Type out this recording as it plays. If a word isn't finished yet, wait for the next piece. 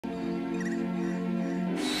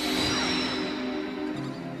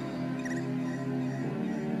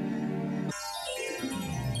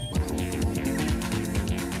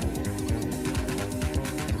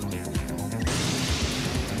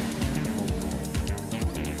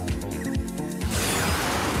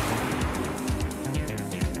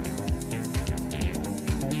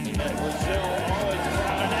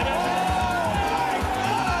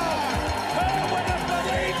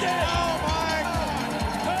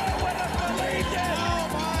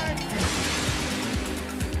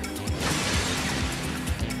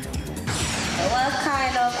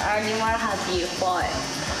animal have you fought?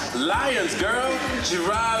 Lions, girl.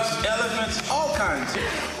 Giraffes, elephants, all kinds.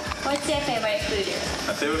 What's your favorite food?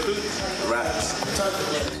 My favorite food? Rats.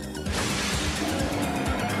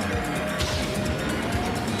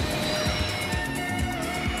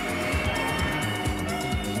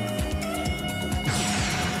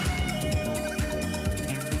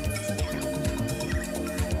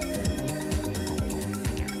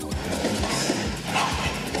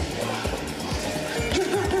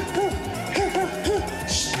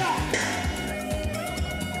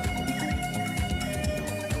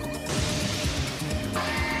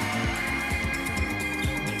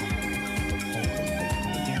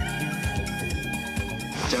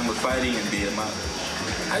 Jungle fighting and beat 'em up.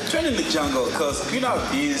 I train in the jungle because you know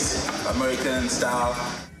these American style.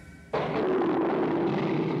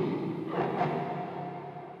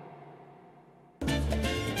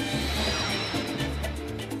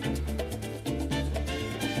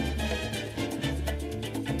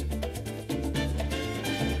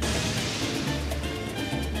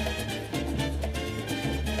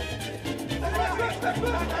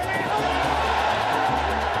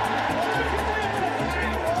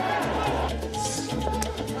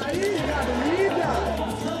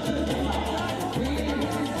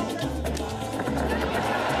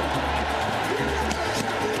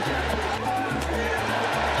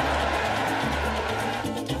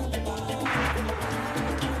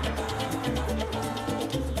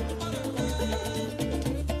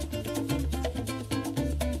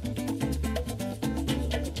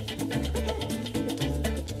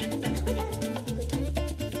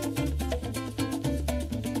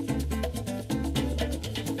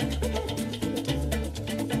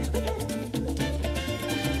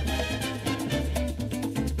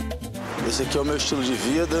 Esse aqui é o meu estilo de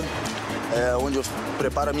vida, é onde eu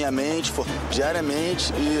preparo a minha mente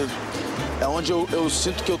diariamente e é onde eu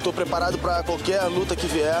sinto que eu estou preparado para qualquer luta que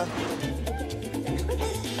vier.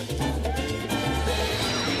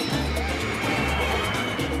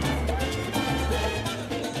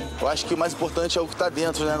 Eu acho que o mais importante é o que está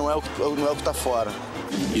dentro, né? Não é o que está fora.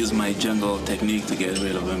 Use my jungle technique to get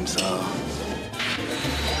rid of him, so.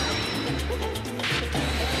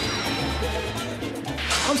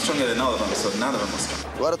 I'm stronger than all of them, so none of them was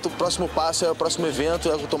strong. Agora o próximo passo é o próximo evento,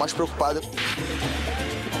 é o que eu estou mais preocupado.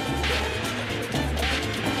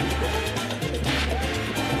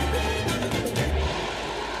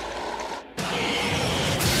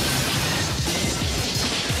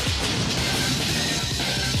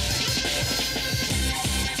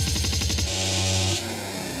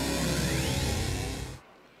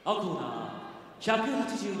 Arona,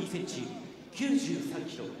 182 cm, 93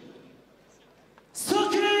 kg.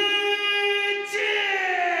 Sokoudjou!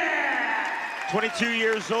 22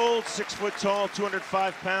 years old, 6 foot tall,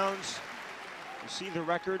 205 pounds. You see the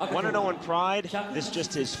record, 1-0 in Pride. This is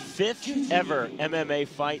just his 5th ever MMA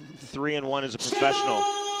fight, 3-1 as a professional.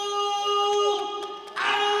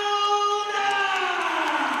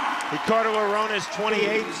 Ricardo Arona is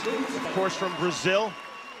 28, of course from Brazil.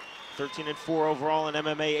 13-4 overall in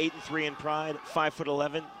MMA, 8-3 in Pride,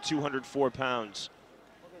 5'11", 204 pounds.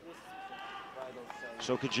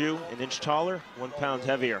 Sokoudjou, an inch taller, 1 pound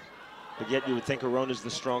heavier. But yet you would think Arona's the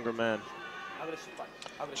stronger man.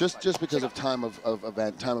 Just because of time of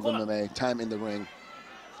event, time of MMA, time in the ring.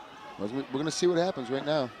 We're going to see what happens right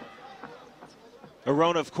now.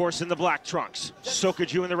 Arona, of course, in the black trunks.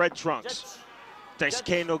 Sokoudjou in the red trunks.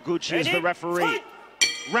 Daisuke Noguchi is the referee.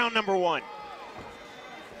 Round number 1.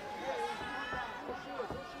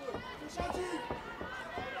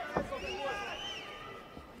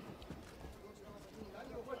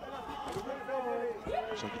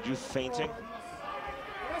 Sokoudjou fainting.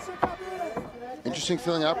 Interesting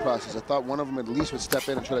filling out process. I thought one of them at least would step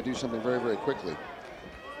in and try to do something very, very quickly.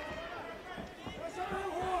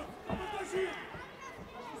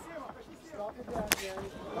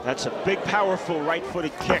 That's a big, powerful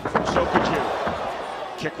right-footed kick from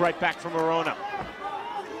Sokoudjou. Kick right back from Arona.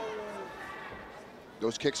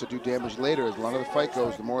 Those kicks will do damage later. As longer the fight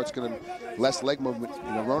goes, the more it's going to, less leg movement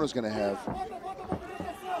Arona's going to have.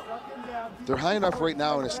 They're high enough right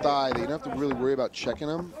now in his thigh that you don't have to really worry about checking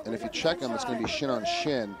him. And if you check him, it's going to be shin on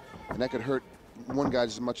shin, and that could hurt one guy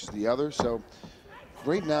just as much as the other. So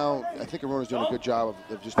right now, I think Arona's doing a good job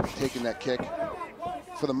of just taking that kick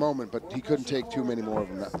for the moment, but he couldn't take too many more of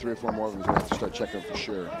them. 3 or 4 more of them. He's going to have to start checking them for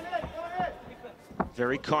sure.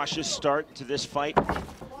 Very cautious start to this fight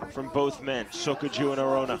from both men, Sokoudjou and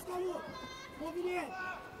Arona.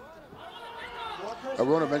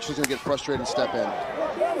 Arona eventually is going to get frustrated and step in.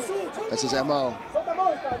 That's his MO.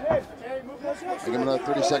 Give him another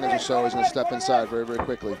 30 seconds or so. He's going to step inside very, very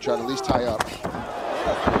quickly. Try to at least tie up.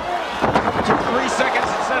 Took 3 seconds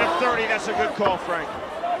instead of 30. That's a good call, Frank.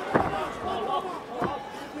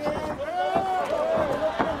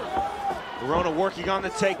 Arona working on the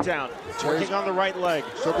takedown, working on the right leg.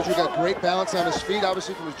 Sokoudjou got great balance on his feet,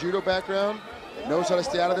 obviously from his judo background. Knows how to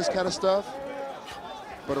stay out of this kind of stuff.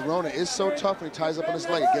 But Arona is so tough when he ties up on his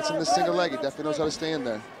leg. He gets in this single leg, he definitely knows how to stay in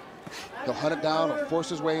there. He'll hunt it down, he'll force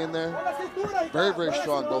his way in there. Very, very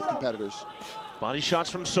strong, both competitors. Body shots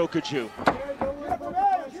from Sokoudjou.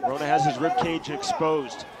 Arona has his rib cage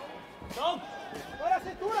exposed.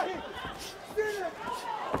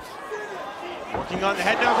 Working on the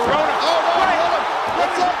head now of Arona. Oh, no,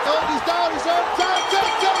 what's up? No, he's down, he's on top.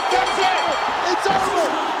 It's over.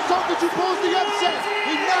 Sokoudjou pulls the upset.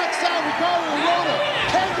 He knocks out Ricardo Arona.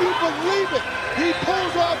 Can you believe it? He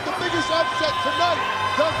pulls off the biggest upset tonight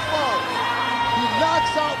thus far. He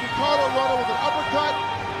knocks out Ricardo Arona with an uppercut.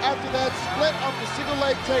 After that, split off the single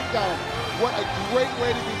leg takedown. What a great way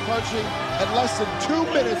to be punching. In less than 2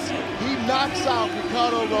 minutes, he knocks out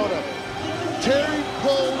Ricardo Arona. Thierry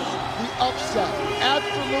pulls the upset.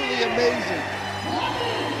 Absolutely amazing.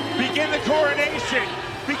 Begin the coronation,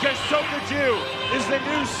 because Sokoudjou is the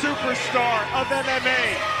new superstar of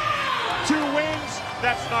MMA. 2 wins,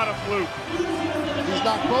 that's not a fluke. He's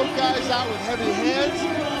knocked both guys out with heavy hands.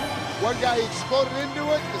 One guy, he exploded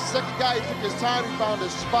into it. The second guy, he took his time, he found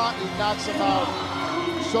his spot, he knocks him out.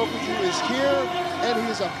 Sokoudjou is here, and he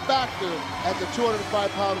is a factor at the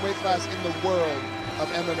 205-pound weight class in the world of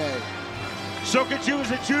MMA. Sokoudjou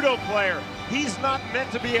is a judo player. He's not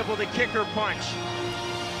meant to be able to kick or punch.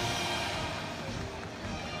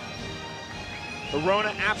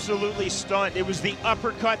 Arona absolutely stunned. It was the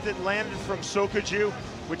uppercut that landed from Sokoudjou,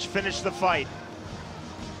 which finished the fight.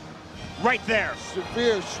 Right there.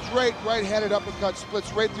 Severe, straight, right-handed uppercut,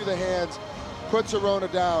 splits right through the hands, puts Arona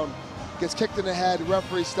down, gets kicked in the head,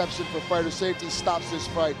 referee steps in for fighter safety, stops this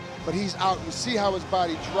fight, but he's out. You see how his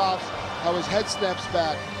body drops, how his head snaps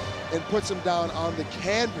back, and puts him down on the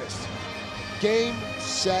canvas. Game,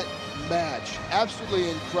 set, match.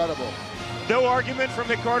 Absolutely incredible. No argument from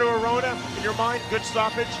Ricardo Arona in your mind? Good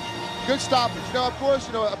stoppage? Good stoppage. You know, of course,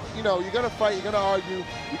 you're going to fight, you're going to argue,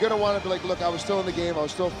 you're going to want to be like, look, I was still in the game, I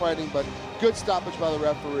was still fighting, but good stoppage by the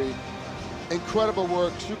referee. Incredible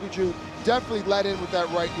work. Sokoudjou definitely let in with that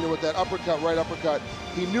right, with that uppercut, right uppercut.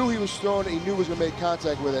 He knew he was throwing it, he knew he was going to make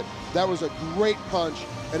contact with it. That was a great punch,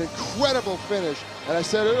 an incredible finish. And I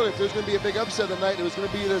said earlier, if there's going to be a big upset tonight, it was going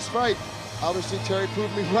to be this fight. Obviously, Thierry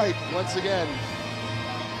proved me right once again.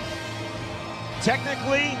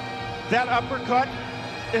 Technically, that uppercut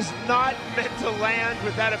is not meant to land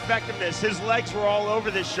with that effectiveness. His legs were all over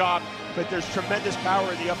this shot, but there's tremendous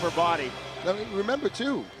power in the upper body. Now, remember,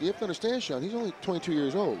 too, you have to understand, Sean, he's only 22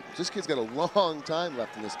 years old. This kid's got a long time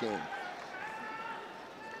left in this game.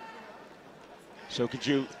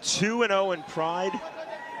 Sokoudjou 2-0 in Pride.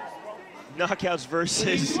 Knockouts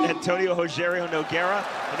versus Antonio Rogerio Nogueira,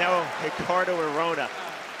 and now Ricardo Arona.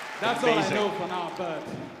 That's amazing. All I know for now, but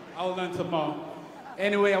I'll learn tomorrow.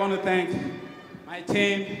 Anyway, I want to thank my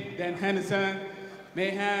team, Dan Henderson,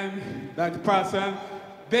 Mayhem, Dr. Parson,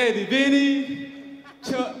 Baby Vinny,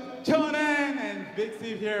 Chonan, and Big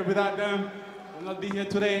Steve here. Without them, I will not be here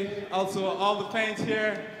today. Also, all the fans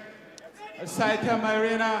here at Saitama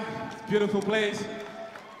Arena. It's a beautiful place.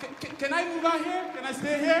 Can I move out here? Can I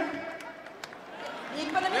stay here?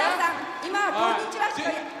 Yeah?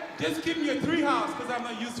 Just give me a tree house, because I'm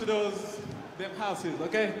not used to those damn houses,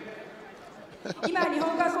 okay? 今日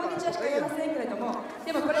本語はこんにちはしか言えませんけれども、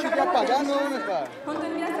でもこれからも本当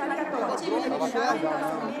に皆さんありがとう。チームで見てたアメリカ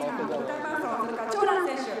の皆さん、歌いパンソン、それから長蘭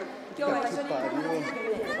選手、今日は一緒に戦ってくれ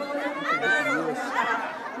て、この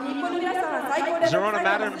日本の皆さんは最高です。Is Arona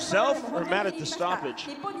mad at himself or mad at the stoppage?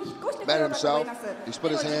 Mad at himself. He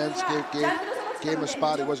split his hands, gave him a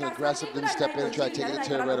spot. He wasn't aggressive, didn't step in and try to take it to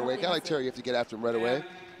Thierry right away. Guy like Thierry, you have to get after him right away.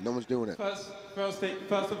 No one's doing it.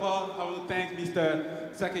 First of all, I want to thank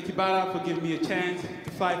Mr. Saki Kibara for giving me a chance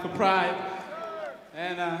to fight for Pride.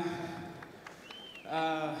 And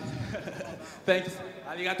thanks.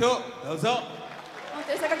 Arigato. Dozo. 本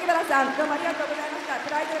当に榊原さん、どうもありがとうございました。プ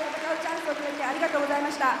ライドで戦うチャンスをくれてありがとうございま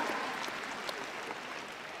した。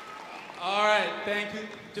All right, thank you,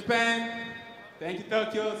 Japan. Thank you,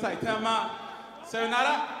 Tokyo, Saitama.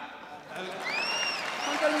 Sayonara.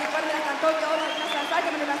 本当に日本の皆さん、東京の皆さん、埼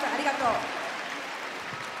玉の皆さん、ありがとう。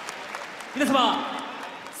皆様、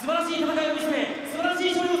素晴らしい戦いを見せて、素晴らし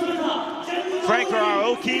い勝利を収めた。Frank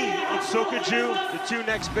Aoki and Sokoudjou, the two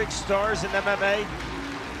next big stars in MMA.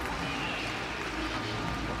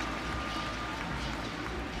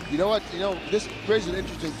 You know what? This raises an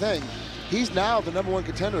interesting thing. He's now the #1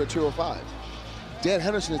 contender at 205. Dan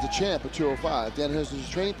Henderson is the champ at 205. Dan Henderson is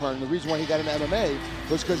his training partner. And the reason why he got into MMA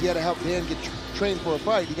was because he had to help Dan get trained for a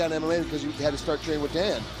fight. He got into MMA because he had to start training with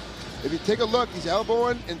Dan. If you take a look, he's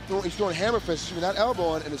elbowing and he's throwing hammer fists, not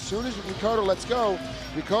elbowing. And as soon as Ricardo lets go,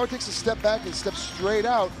 Ricardo takes a step back and steps straight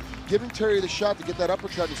out, giving Terry the shot to get that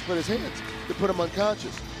uppercut and split his hands to put him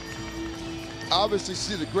unconscious. Obviously,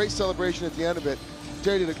 see the great celebration at the end of it.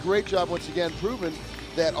 Terry did a great job once again, proving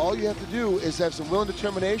that all you have to do is have some will and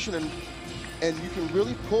determination, and you can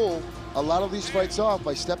really pull a lot of these fights off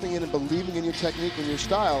by stepping in and believing in your technique and your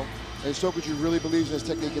style. And Sokoudjou really believes in his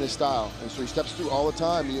technique and his style. And so he steps through all the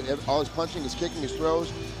time. All his punching, his kicking, his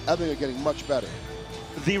throws, everything are getting much better.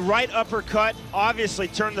 The right uppercut obviously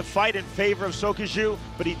turned the fight in favor of Sokoudjou,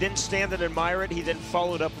 but he didn't stand and admire it. He then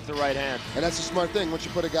followed up with the right hand. And that's a smart thing. Once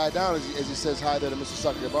you put a guy down, as he says hi there to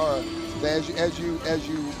Mr. Sakakibara,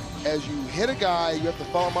 as you hit a guy, you have to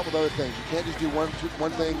follow him up with other things. You can't just do one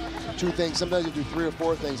thing, two things. Sometimes you do 3 or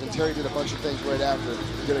 4 things, and Terry did a bunch of things right after.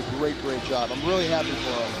 He did a great job. I'm really happy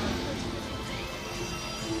for him.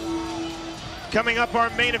 Coming up, our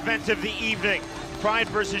main event of the evening, Pride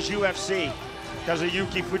versus UFC.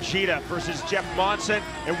 Kazuyuki Fujita versus Jeff Monson,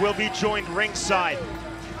 and we'll be joined ringside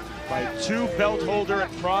by 2 belt holder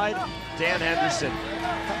at Pride, Dan Henderson.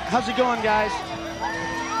 How's it going, guys?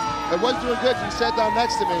 It was doing good. You sat down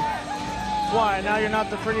next to me. Why, now you're not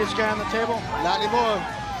the prettiest guy on the table? Not anymore.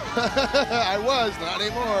 I was, not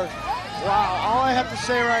anymore. Wow, all I have to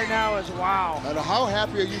say right now is wow. And how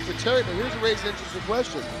happy are you for Terry? But here's a raised interesting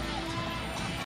question.